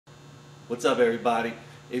What's up, everybody?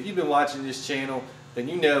 If you've been watching this channel, then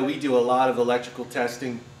you know we do a lot of electrical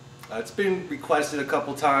testing. It's been requested a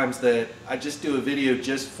couple times that I just do a video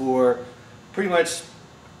just for pretty much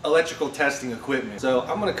electrical testing equipment. So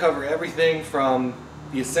I'm going to cover everything from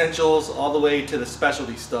the essentials all the way to the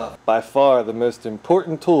specialty stuff. By far the most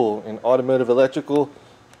important tool in automotive electrical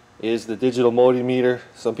is the digital multimeter.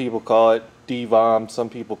 Some people call it DVOM, some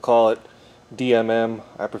people call it DMM.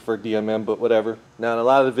 I prefer DMM, but whatever. Now in a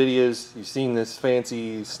lot of the videos you've seen this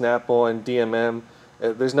fancy snap-on DMM.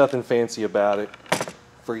 There's nothing fancy about it.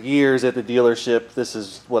 For years at the dealership, this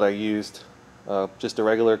is what I used. Just a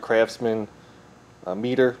regular Craftsman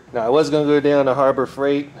meter. Now I was going to go down to Harbor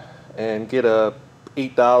Freight and get a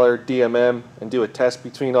 $8 DMM and do a test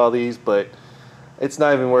between all these, but it's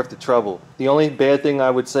not even worth the trouble. The only bad thing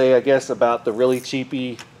I would say, I guess, about the really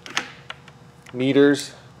cheapy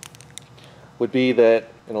meters would be that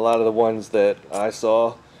in a lot of the ones that I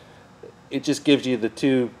saw, it just gives you the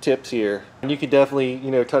two tips here. And you can definitely,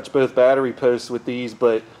 touch both battery posts with these,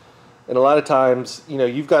 but and a lot of times,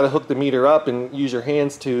 you've got to hook the meter up and use your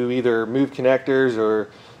hands to either move connectors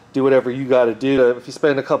or do whatever you got to do. If you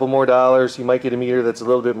spend a couple more dollars, you might get a meter that's a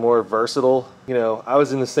little bit more versatile. I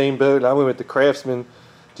was in the same boat and I went with the Craftsman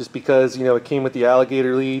just because, it came with the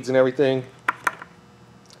alligator leads and everything.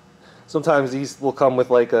 Sometimes these will come with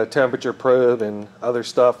like a temperature probe and other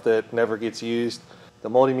stuff that never gets used. The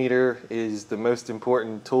multimeter is the most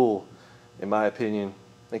important tool, in my opinion.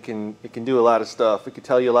 It can do a lot of stuff. It can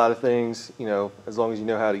tell you a lot of things, as long as you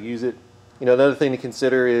know how to use it. Another thing to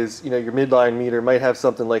consider is, your midline meter might have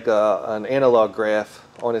something like an analog graph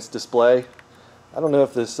on its display. I don't know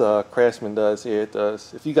if this Craftsman does. Yeah, it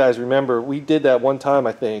does. If you guys remember, we did that one time,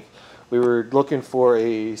 I think. We were looking for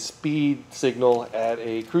a speed signal at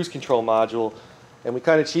a cruise control module, and we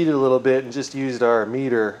kind of cheated a little bit and just used our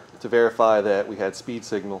meter to verify that we had speed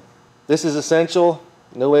signal. This is essential,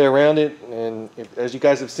 no way around it, and as you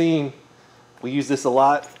guys have seen, we use this a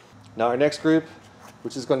lot. Now our next group,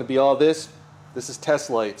 which is going to be all this is test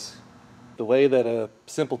lights. The way that a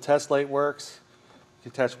simple test light works, you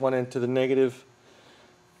attach one end to the negative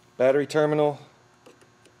battery terminal,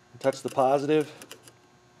 touch the positive,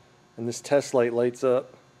 and this test light lights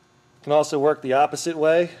up. It can also work the opposite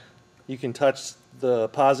way. You can touch the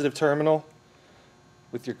positive terminal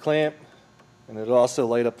with your clamp and it'll also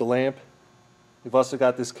light up the lamp. We've also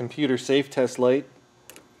got this computer safe test light.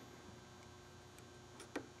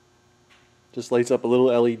 Just lights up a little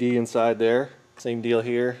LED inside there. Same deal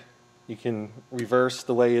here. You can reverse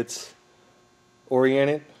the way it's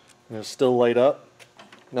oriented and it'll still light up.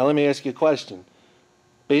 Now let me ask you a question.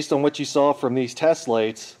 Based on what you saw from these test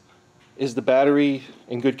lights, is the battery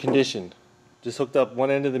in good condition? Just hooked up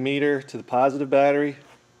one end of the meter to the positive battery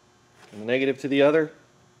and the negative to the other.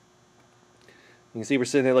 You can see we're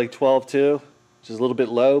sitting at like 12.2, which is a little bit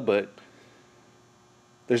low, but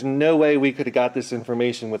there's no way we could have got this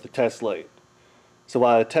information with the test light. So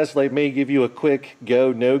while a test light may give you a quick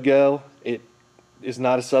go, no go, it is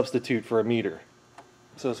not a substitute for a meter.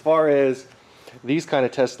 So as far as these kind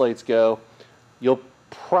of test lights go, you'll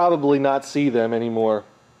probably not see them anymore.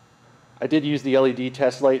 I did use the LED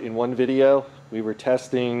test light in one video. We were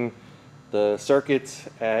testing the circuits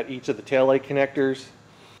at each of the taillight connectors.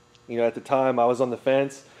 At the time I was on the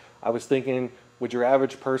fence. I was thinking, would your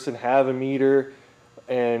average person have a meter?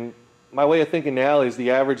 And my way of thinking now is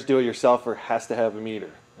the average do-it-yourselfer has to have a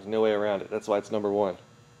meter. There's no way around it. That's why it's number one,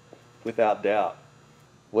 without doubt.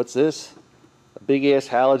 What's this? A big ass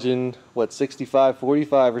halogen, what,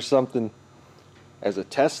 6545 or something as a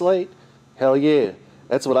test light? Hell yeah.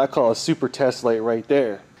 That's what I call a super test light right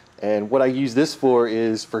there. And what I use this for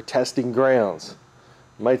is for testing grounds.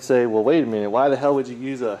 You might say, well, wait a minute, why the hell would you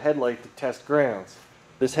use a headlight to test grounds?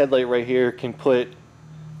 This headlight right here can put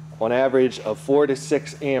on average a 4 to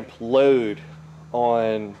 6 amp load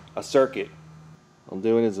on a circuit. What I'm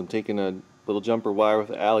doing is I'm taking a little jumper wire with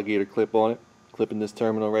an alligator clip on it, clipping this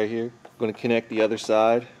terminal right here. I'm going to connect the other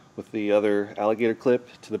side with the other alligator clip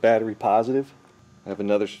to the battery positive. I have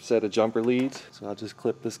another set of jumper leads, so I'll just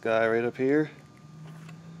clip this guy right up here.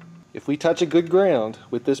 If we touch a good ground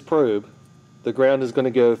with this probe, the ground is going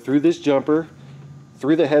to go through this jumper,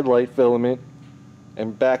 through the headlight filament,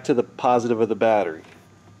 and back to the positive of the battery.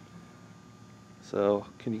 So,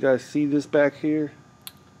 can you guys see this back here?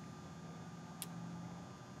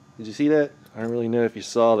 Did you see that? I don't really know if you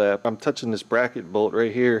saw that. I'm touching this bracket bolt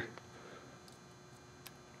right here.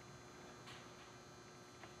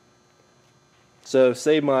 So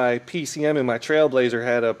say my PCM and my Trailblazer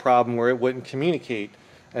had a problem where it wouldn't communicate,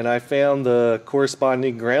 and I found the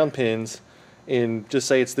corresponding ground pins in, just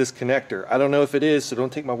say it's this connector. I don't know if it is, so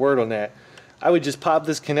don't take my word on that. I would just pop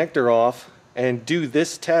this connector off and do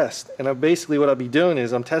this test. And basically what I'll be doing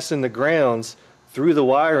is I'm testing the grounds through the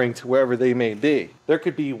wiring to wherever they may be. There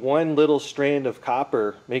could be one little strand of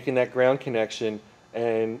copper making that ground connection,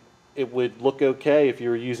 and it would look okay if you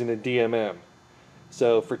were using a DMM.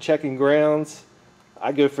 So for checking grounds,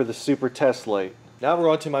 I go for the Super Test Light. Now we're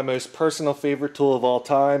on to my most personal favorite tool of all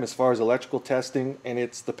time as far as electrical testing, and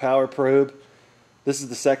it's the Power Probe. This is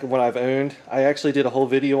the second one I've owned. I actually did a whole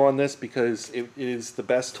video on this because it is the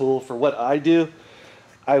best tool for what I do.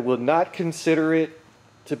 I would not consider it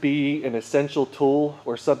to be an essential tool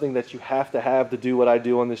or something that you have to do what I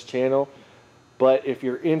do on this channel. But if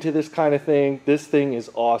you're into this kind of thing, this thing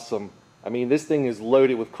is awesome. I mean, this thing is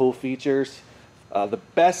loaded with cool features. The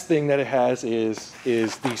best thing that it has is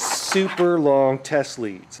these super long test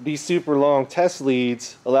leads. These super long test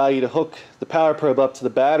leads allow you to hook the Power Probe up to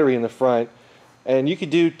the battery in the front, and you could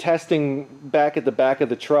do testing back at the back of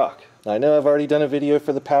the truck. I know I've already done a video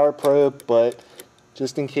for the Power Probe, but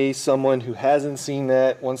just in case someone who hasn't seen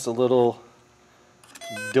that wants a little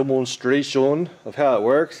demonstration of how it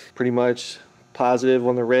works. Pretty much positive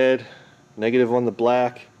on the red, negative on the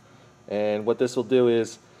black, and what this will do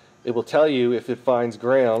is it will tell you if it finds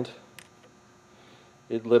ground.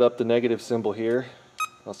 It lit up the negative symbol here,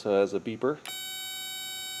 also has a beeper,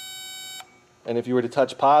 and if you were to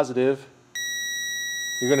touch positive,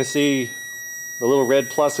 you're going to see the little red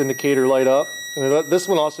plus indicator light up. And this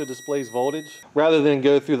one also displays voltage. Rather than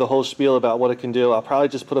go through the whole spiel about what it can do, I'll probably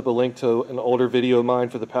just put up a link to an older video of mine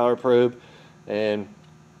for the Power Probe, and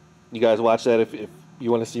you guys watch that if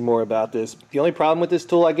you want to see more about this. The only problem with this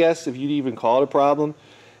tool, I guess, if you'd even call it a problem,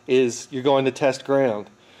 is you're going to test ground.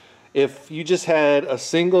 If you just had a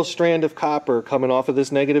single strand of copper coming off of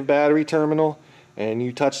this negative battery terminal and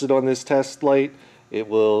you touched it on this test light, it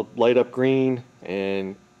will light up green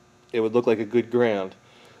and it would look like a good ground.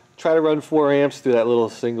 Try to run 4 amps through that little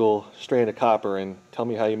single strand of copper and tell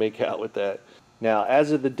me how you make out with that. Now,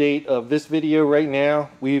 as of the date of this video right now,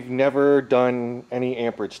 we've never done any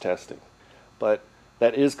amperage testing, but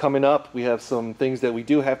that is coming up. We have some things that we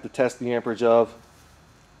do have to test the amperage of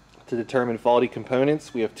to determine faulty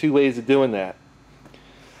components. We have 2 ways of doing that.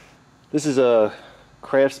 This is a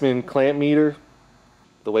Craftsman clamp meter.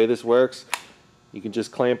 The way this works, you can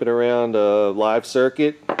just clamp it around a live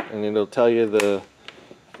circuit and it'll tell you the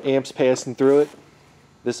amps passing through it.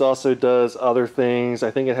 This also does other things.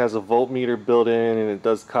 I think it has a voltmeter built in and it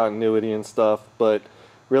does continuity and stuff, but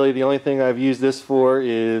really the only thing I've used this for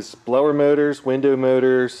is blower motors, window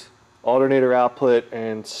motors, alternator output,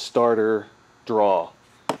 and starter draw.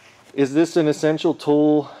 Is this an essential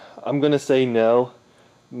tool? I'm going to say no.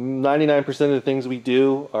 99% of the things we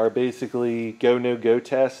do are basically go, no go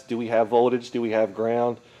tests. Do we have voltage? Do we have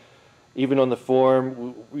ground? Even on the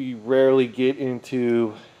form, we rarely get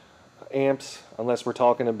into amps unless we're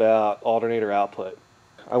talking about alternator output.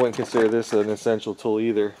 I wouldn't consider this an essential tool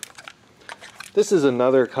either. This is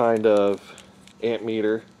another kind of amp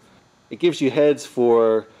meter. It gives you heads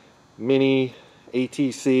for mini,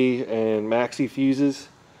 ATC, and maxi fuses,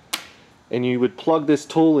 and you would plug this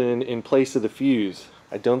tool in place of the fuse.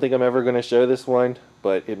 I don't think I'm ever going to show this one,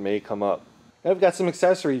 but it may come up. Now I've got some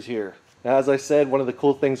accessories here. Now, as I said, one of the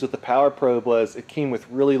cool things with the Power Probe was it came with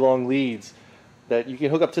really long leads that you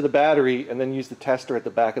can hook up to the battery and then use the tester at the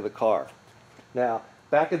back of the car. Now,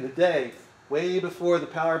 back in the day, way before the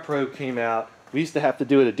Power Probe came out, we used to have to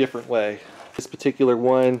do it a different way. This particular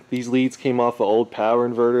one, these leads came off an old power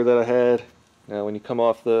inverter that I had. Now, when you come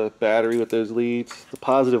off the battery with those leads, the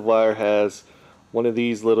positive wire has one of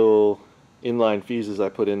these little inline fuses I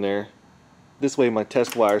put in there. This way my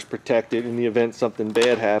test wire is protected in the event something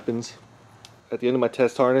bad happens. At the end of my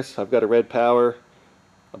test harness, I've got a red power,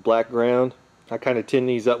 a black ground. I kind of tin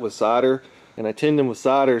these up with solder, and I tin them with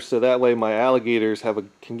solder so that way my alligators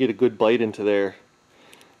can get a good bite into there.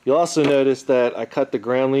 You'll also notice that I cut the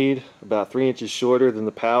ground lead about 3 inches shorter than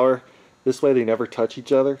the power. This way they never touch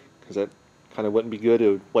each other, because that kind of wouldn't be good. It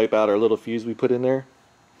would wipe out our little fuse we put in there.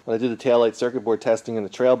 When I did the taillight circuit board testing in the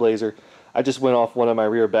Trailblazer, I just went off one of my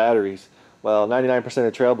rear batteries. Well, 99%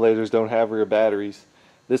 of Trailblazers don't have rear batteries.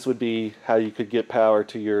 This would be how you could get power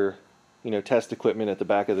to your, test equipment at the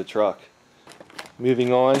back of the truck.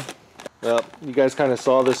 Moving on, well, you guys kind of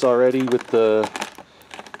saw this already with the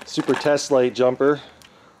Super Test Light jumper.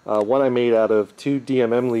 One I made out of 2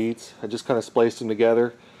 DMM leads. I just kind of spliced them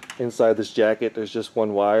together. Inside this jacket, there's just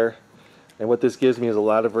one wire. And what this gives me is a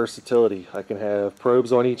lot of versatility. I can have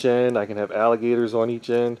probes on each end. I can have alligators on each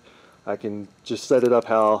end. I can just set it up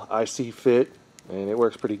how I see fit, and it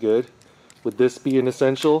works pretty good. Would this be an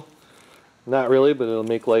essential? Not really, but it'll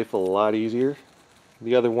make life a lot easier.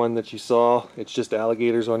 The other one that you saw, it's just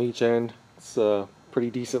alligators on each end. It's a pretty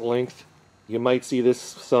decent length. You might see this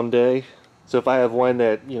someday. So if I have one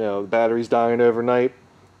that, you know, the battery's dying overnight,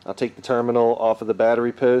 I'll take the terminal off of the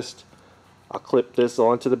battery post. I'll clip this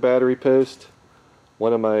onto the battery post.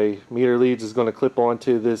 One of my meter leads is going to clip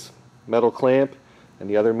onto this metal clamp, and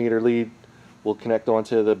the other meter lead will connect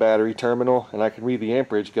onto the battery terminal, and I can read the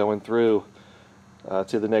amperage going through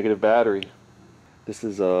to the negative battery. This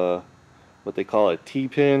is what they call a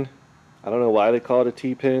T-pin. I don't know why they call it a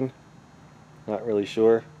T-pin. Not really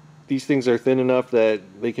sure. These things are thin enough that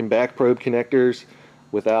they can back probe connectors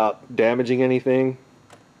without damaging anything.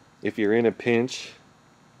 If you're in a pinch,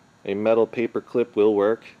 a metal paper clip will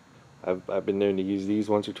work. I've been known to use these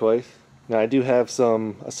once or twice. Now I do have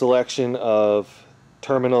a selection of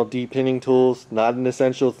terminal de-pinning tools. Not an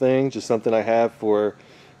essential thing, just something I have for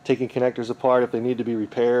taking connectors apart if they need to be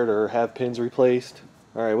repaired or have pins replaced.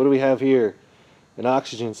 Alright, what do we have here? An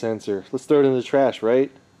oxygen sensor. Let's throw it in the trash,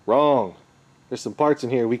 right? Wrong. There's some parts in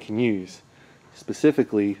here we can use.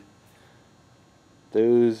 Specifically,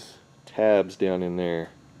 those tabs down in there.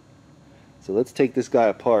 So let's take this guy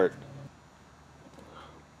apart.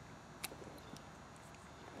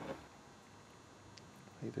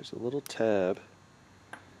 There's a little tab.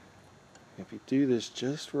 If you do this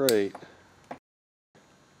just right,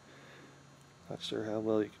 not sure how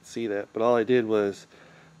well you can see that, but all I did was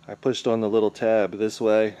I pushed on the little tab this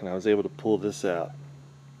way and I was able to pull this out.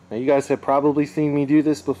 Now you guys have probably seen me do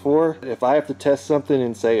this before. If I have to test something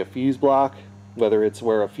in, say, a fuse block, whether it's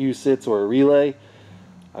where a fuse sits or a relay,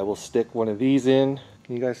 I will stick one of these in.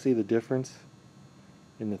 Can you guys see the difference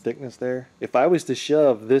in the thickness there? If I was to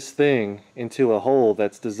shove this thing into a hole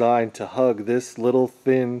that's designed to hug this little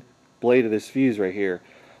thin blade of this fuse right here,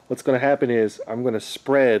 what's going to happen is I'm going to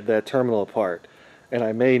spread that terminal apart, and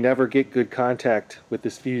I may never get good contact with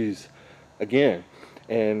this fuse again.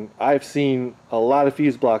 And I've seen a lot of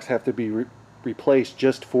fuse blocks have to be replaced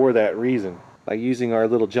just for that reason. By using our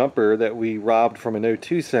little jumper that we robbed from an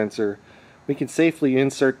O2 sensor, we can safely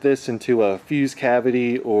insert this into a fuse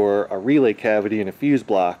cavity or a relay cavity in a fuse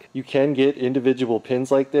block. You can get individual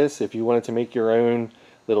pins like this if you wanted to make your own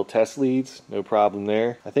little test leads, no problem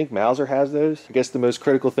there. I think Mauser has those. I guess the most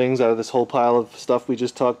critical things out of this whole pile of stuff we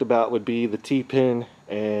just talked about would be the T-pin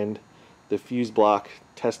and the fuse block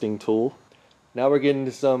testing tool. Now we're getting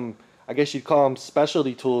to some, I guess you'd call them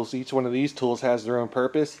specialty tools. Each one of these tools has their own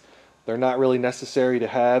purpose. They're not really necessary to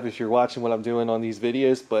have if you're watching what I'm doing on these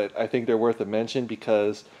videos, but I think they're worth a mention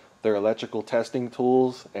because they're electrical testing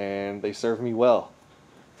tools and they serve me well.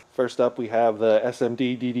 First up, we have the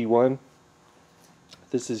SMD DD1.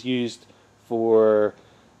 This is used for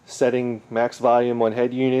setting max volume on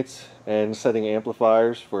head units and setting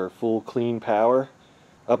amplifiers for full clean power.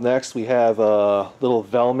 Up next we have a little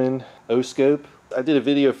Velman O-scope. I did a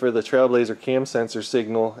video for the Trailblazer cam sensor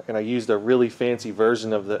signal and I used a really fancy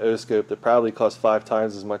version of the O-scope that probably cost 5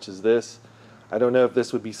 times as much as this. I don't know if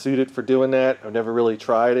this would be suited for doing that. I've never really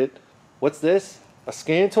tried it. What's this? A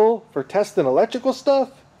scan tool for testing electrical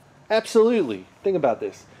stuff? Absolutely. Think about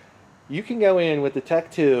this. You can go in with the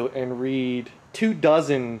Tech 2 and read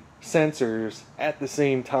 24 sensors at the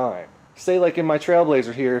same time. Say like in my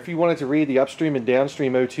Trailblazer here, if you wanted to read the upstream and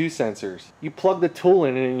downstream O2 sensors, you plug the tool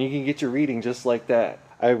in and you can get your reading just like that.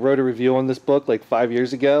 I wrote a review on this book like 5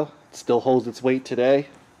 years ago. It still holds its weight today.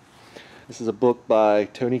 This is a book by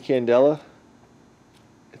Tony Candela.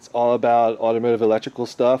 It's all about automotive electrical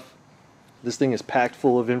stuff. This thing is packed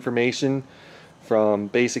full of information from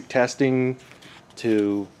basic testing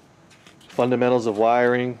to fundamentals of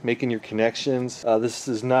wiring, making your connections. This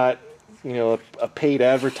is not, you know, a paid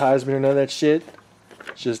advertisement or none of that shit.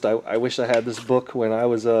 It's just I wish I had this book when I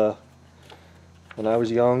was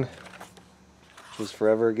young, which was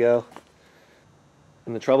forever ago.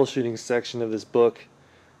 In the troubleshooting section of this book,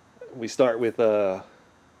 we start with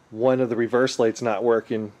one of the reverse lights not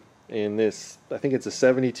working in this, I think it's a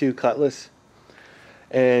 72 Cutlass,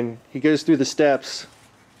 and he goes through the steps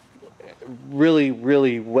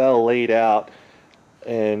really well laid out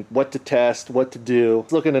and what to test, what to do.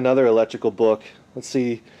 Let's look at another electrical book. Let's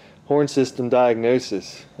see, horn system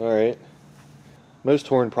diagnosis. Alright. Most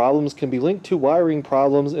horn problems can be linked to wiring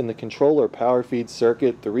problems in the controller power feed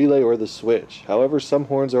circuit, the relay, or the switch. However, some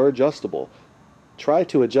horns are adjustable. Try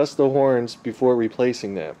to adjust the horns before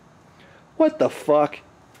replacing them. What the fuck?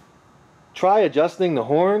 Try adjusting the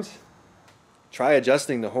horns? Try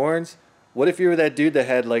adjusting the horns? What if you were that dude that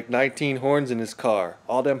had like 19 horns in his car?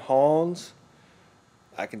 All them horns?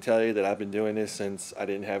 I can tell you that I've been doing this since I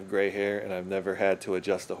didn't have gray hair and I've never had to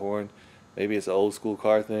adjust a horn. Maybe it's an old school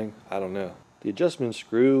car thing. I don't know. The adjustment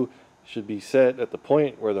screw should be set at the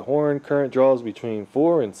point where the horn current draws between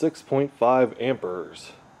 4 and 6.5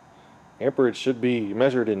 amperes. Amperage should be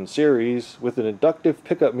measured in series with an inductive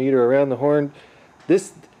pickup meter around the horn.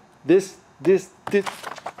 This.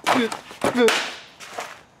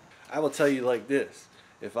 I will tell you like this.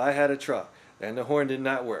 If I had a truck and the horn did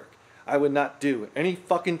not work, I would not do any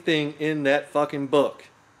fucking thing in that fucking book.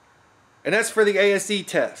 And that's for the ASE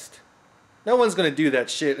test. No one's going to do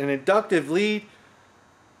that shit. An inductive lead,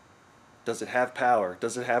 does it have power?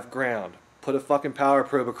 Does it have ground? Put a fucking power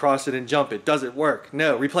probe across it and jump it. Does it work?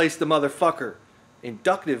 No. Replace the motherfucker.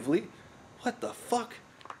 Inductive lead? What the fuck?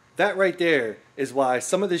 That right there is why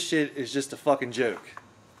some of this shit is just a fucking joke.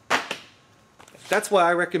 That's why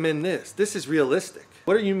I recommend this. This is realistic.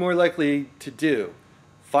 What are you more likely to do?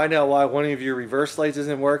 Find out why one of your reverse lights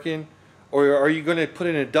isn't working? Or are you going to put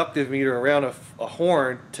an inductive meter around a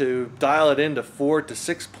horn to dial it into 4 to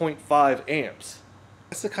 6.5 amps?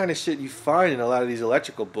 That's the kind of shit you find in a lot of these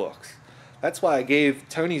electrical books. That's why I gave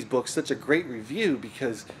Tony's book such a great review,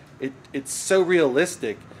 because it's so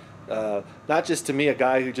realistic. Not just to me, a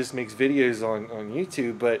guy who just makes videos on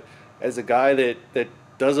YouTube, but as a guy that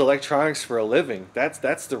does electronics for a living.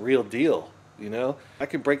 That's the real deal, you know? I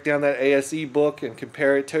can break down that ASE book and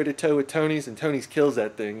compare it toe to toe with Tony's, and Tony's kills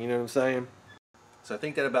that thing, you know what I'm saying? So I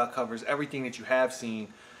think that about covers everything that you have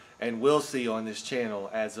seen and will see on this channel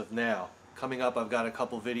as of now. Coming up, I've got a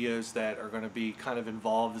couple videos that are going to be kind of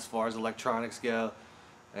involved as far as electronics go,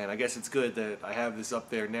 and I guess it's good that I have this up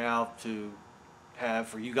there now to have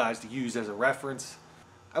for you guys to use as a reference.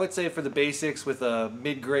 I would say for the basics, with a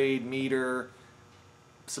mid-grade meter,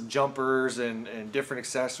 some jumpers and different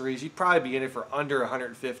accessories, you'd probably be in it for under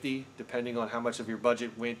 150, depending on how much of your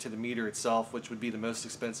budget went to the meter itself, which would be the most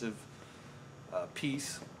expensive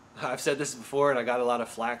piece. I've said this before and I got a lot of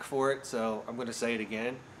flack for it, so I'm going to say it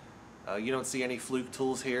again. You don't see any fluke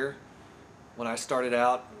tools here. When I started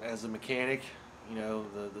out as a mechanic, you know,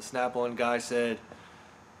 the Snap-on guy said,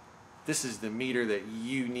 this is the meter that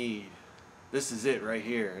you need. This is it right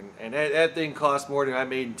here. And that thing cost more than I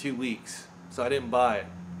made in 2 weeks. So I didn't buy it.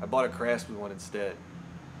 I bought a Craftsman one instead.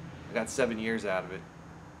 I got 7 years out of it.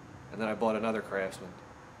 And then I bought another Craftsman.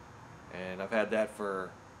 And I've had that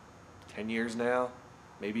for 10 years now,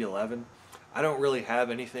 maybe 11. I don't really have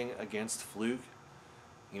anything against Fluke.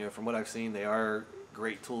 You know, from what I've seen, they are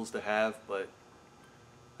great tools to have, but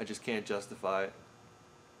I just can't justify it.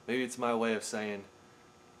 Maybe it's my way of saying,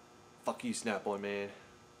 fuck you, Snap-on, man.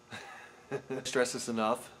 Stress this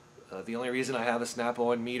enough. The only reason I have a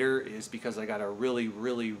Snap-on meter is because I got a really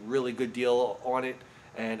good deal on it,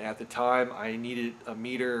 and at the time I needed a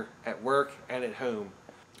meter at work and at home.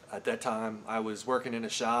 At that time I was working in a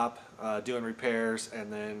shop doing repairs,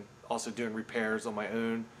 and then also doing repairs on my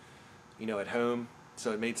own, you know, at home,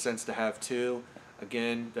 so it made sense to have two.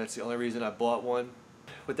 Again, that's the only reason I bought one.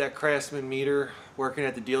 With that Craftsman meter, working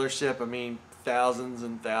at the dealership, I mean, thousands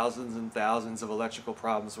and thousands and thousands of electrical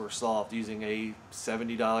problems were solved using a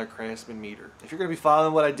 $70 Craftsman meter. If you're going to be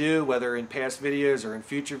following what I do, whether in past videos or in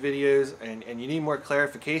future videos, and you need more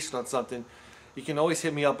clarification on something, you can always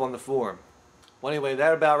hit me up on the forum. Well, anyway,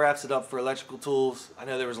 that about wraps it up for electrical tools. I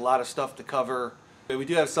know there was a lot of stuff to cover. But we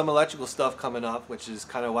do have some electrical stuff coming up, which is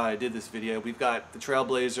kind of why I did this video. We've got the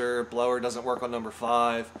Trailblazer blower doesn't work on number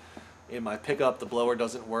 5. In my pickup, the blower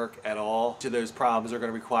doesn't work at all. Each of those problems are going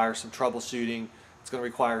to require some troubleshooting. It's going to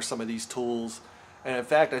require some of these tools. And in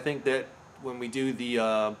fact, I think that when we do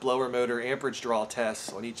the blower motor amperage draw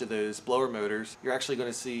tests on each of those blower motors, you're actually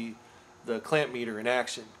going to see the clamp meter in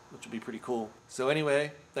action, which will be pretty cool. So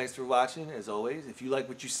anyway, thanks for watching. As always, if you like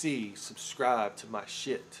what you see, subscribe to my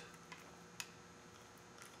shit.